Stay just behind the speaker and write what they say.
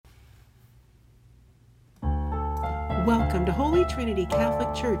Welcome to Holy Trinity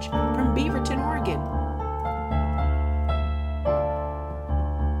Catholic Church from Beaverton, Oregon.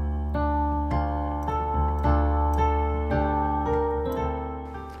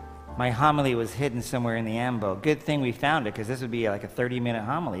 My homily was hidden somewhere in the ambo. Good thing we found it, because this would be like a 30-minute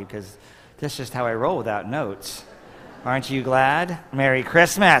homily, because that's just how I roll without notes. Aren't you glad? Merry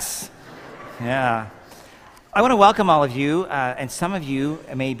Christmas! Yeah. I want to welcome all of you, and some of you,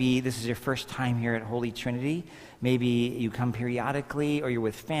 maybe this is your first time here at Holy Trinity. Maybe you come periodically, or you're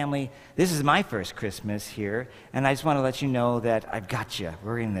with family. This is my first Christmas here, and I just want to let you know that I've got you.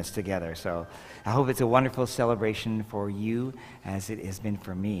 We're in this together, so I hope it's a wonderful celebration for you, as it has been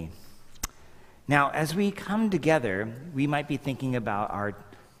for me. Now, as we come together, we might be thinking about our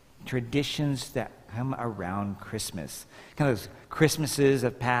traditions that come around Christmas, kind of those Christmases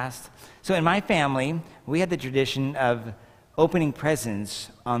of past. So in my family, we had the tradition of opening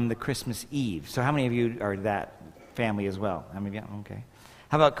presents on the Christmas Eve. So how many of you are that family as well? How many of you? Okay.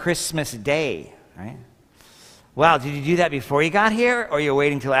 How about Christmas Day, right? Wow, did you do that before you got here, or you're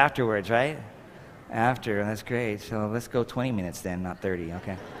waiting till afterwards, right? After, that's great. So let's go 20 minutes then, not 30,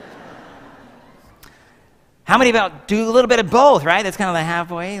 okay. How many about do a little bit of both, right? That's kind of the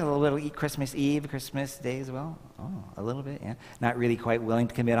halfway, a little bit of Christmas Eve, Christmas Day as well? Oh, a little bit, yeah. Not really quite willing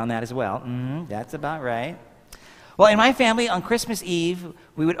to commit on that as well. That's about right. Well, in my family, on Christmas Eve,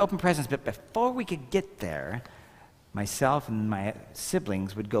 we would open presents, but before we could get there, myself and my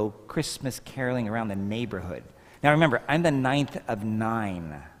siblings would go Christmas caroling around the neighborhood. Now remember, I'm the 9th of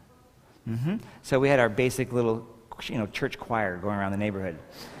 9. So we had our basic little, church choir going around the neighborhood.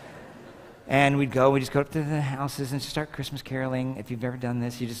 And we'd just go up to the houses and just start Christmas caroling. If you've ever done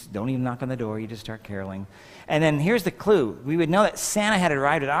this, you just don't even knock on the door, you just start caroling. And then here's the clue. We would know that Santa had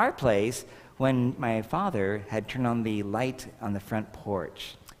arrived at our place when my father had turned on the light on the front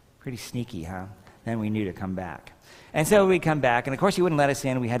porch. Pretty sneaky, huh? Then we knew to come back. And so we'd come back, and of course he wouldn't let us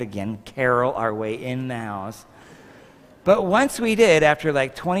in. We had to again carol our way in the house. But once we did, after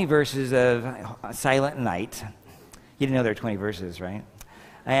like 20 verses of Silent Night, you didn't know there were 20 verses, right?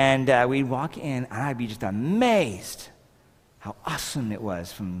 And we'd walk in, and I'd be just amazed how awesome it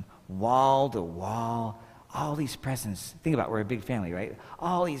was from wall to wall, all these presents. Think about it, we're a big family, right?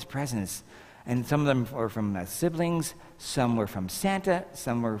 All these presents. And some of them were from siblings, some were from Santa,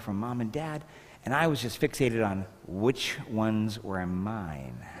 some were from mom and dad. And I was just fixated on which ones were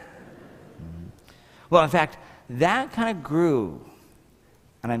mine. Well, in fact, that kind of grew.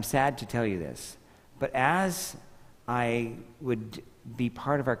 And I'm sad to tell you this. But as I would be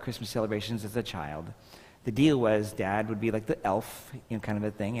part of our Christmas celebrations as a child, the deal was Dad would be like the elf, kind of a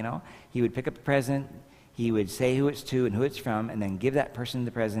thing, He would pick up a present, he would say who it's to and who it's from, and then give that person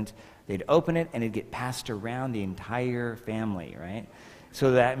the present. They'd open it, and it'd get passed around the entire family, right?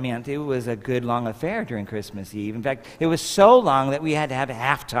 So that meant it was a good long affair during Christmas Eve. In fact, it was so long that we had to have a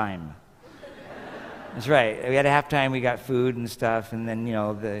halftime. That's right. We had a halftime, we got food and stuff, and then,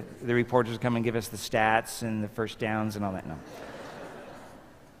 the reporters would come and give us the stats and the first downs and all that. No.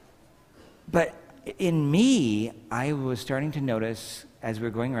 But in me, I was starting to notice, as we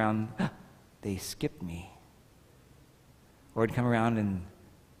were going around, they skipped me. Or it'd come around and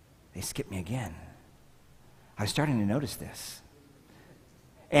they skipped me again. I was starting to notice this.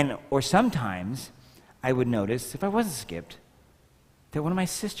 Or sometimes I would notice, if I wasn't skipped, that one of my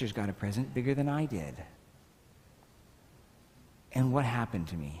sisters got a present bigger than I did. And what happened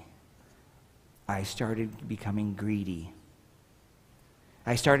to me? I started becoming greedy.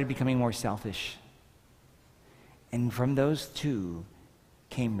 I started becoming more selfish. And from those two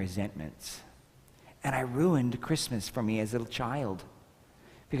came resentments. And I ruined Christmas for me as a little child.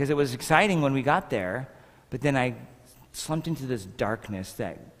 Because it was exciting when we got there, but then I slumped into this darkness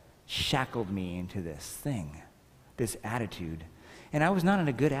that shackled me into this thing, this attitude. And I was not in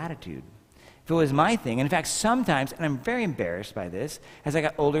a good attitude. If it was my thing, and in fact sometimes, and I'm very embarrassed by this, as I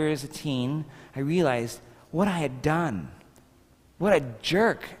got older as a teen, I realized what I had done. What a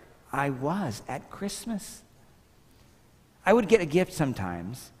jerk I was at Christmas. I would get a gift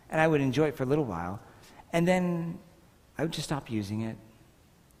sometimes, and I would enjoy it for a little while, and then I would just stop using it,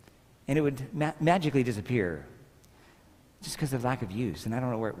 and it would magically disappear just because of lack of use, and I don't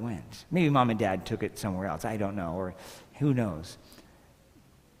know where it went. Maybe mom and dad took it somewhere else, I don't know, or who knows.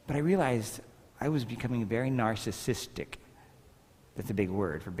 But I realized I was becoming very narcissistic. That's a big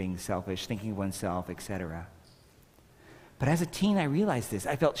word for being selfish, thinking of oneself, etc. But as a teen, I realized this.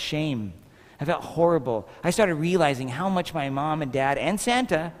 I felt shame. I felt horrible. I started realizing how much my mom and dad and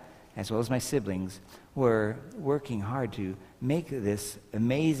Santa, as well as my siblings, were working hard to make this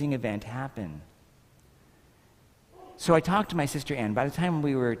amazing event happen. So I talked to my sister Ann. By the time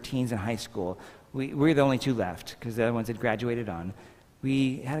we were teens in high school, we're the only two left because the other ones had graduated on.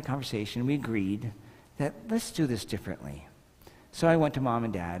 We had a conversation. We agreed that let's do this differently. So I went to Mom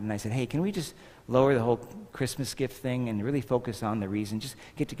and Dad, and I said, hey, can we just lower the whole Christmas gift thing and really focus on the reason? Just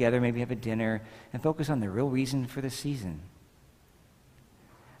get together, maybe have a dinner, and focus on the real reason for the season.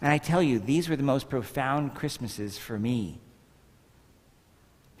 And I tell you, these were the most profound Christmases for me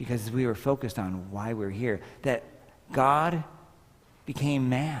because we were focused on why we're here. That God became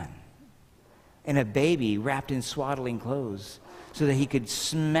man and a baby wrapped in swaddling clothes so that he could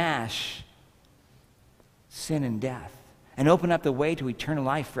smash sin and death and open up the way to eternal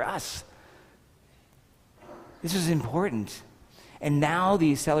life for us. This was important. And now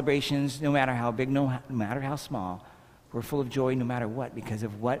these celebrations, no matter how big, no matter how small, were full of joy no matter what because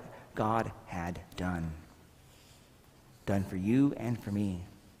of what God had done. Done for you and for me.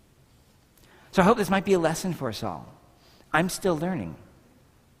 So I hope this might be a lesson for us all. I'm still learning.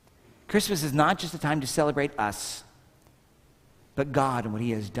 Christmas is not just a time to celebrate us, but God and what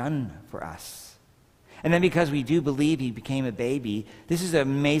he has done for us. And then because we do believe he became a baby, this is an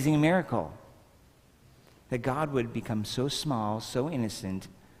amazing miracle. That God would become so small, so innocent,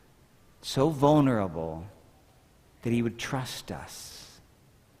 so vulnerable, that he would trust us.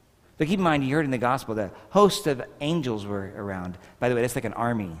 But keep in mind, you heard in the gospel, the host of angels were around. By the way, that's like an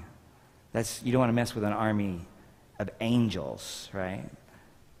army. You don't want to mess with an army of angels, right?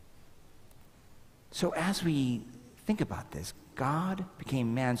 So as we think about this, God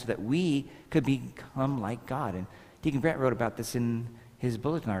became man so that we could become like God. And Deacon Brent wrote about this in his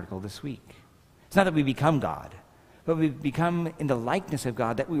bulletin article this week. It's not that we become God, but we become in the likeness of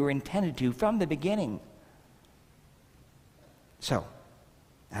God that we were intended to from the beginning. So,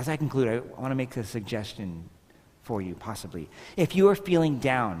 as I conclude, I want to make a suggestion for you, possibly. If you are feeling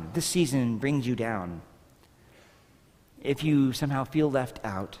down, this season brings you down, if you somehow feel left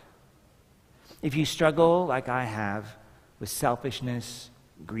out, if you struggle like I have with selfishness,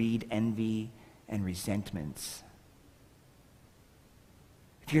 greed, envy, and resentments,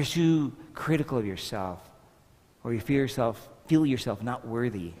 if you're too critical of yourself, or you feel yourself not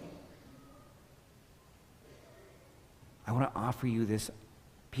worthy, I want to offer you this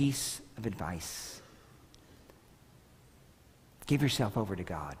piece of advice. Give yourself over to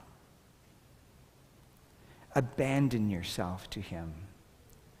God. Abandon yourself to him.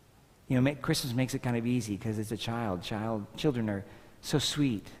 You know, Christmas makes it kind of easy because it's a child. Children are so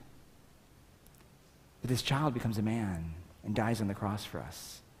sweet. But this child becomes a man and dies on the cross for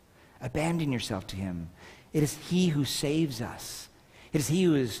us. Abandon yourself to him. It is he who saves us. It is he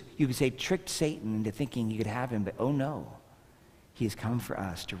who is, you could say, tricked Satan into thinking he could have him, but oh no. He has come for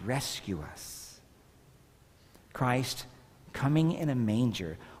us to rescue us. Christ coming in a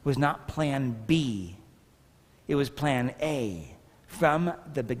manger was not plan B. It was plan A from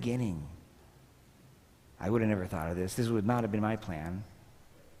the beginning. I would have never thought of this. This would not have been my plan.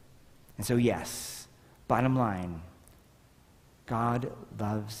 And so yes, bottom line, God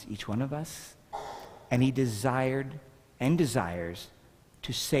loves each one of us, and he desired and desires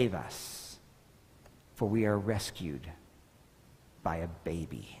to save us, for we are rescued by a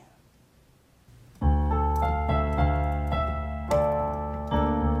baby.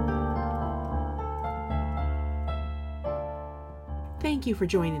 Thank you for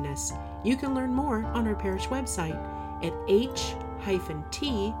joining us. You can learn more on our parish website at h-t.org.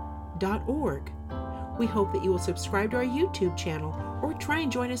 We hope that you will subscribe to our YouTube channel or try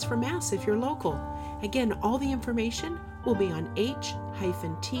and join us for Mass if you're local. Again, all the information will be on h-t.org.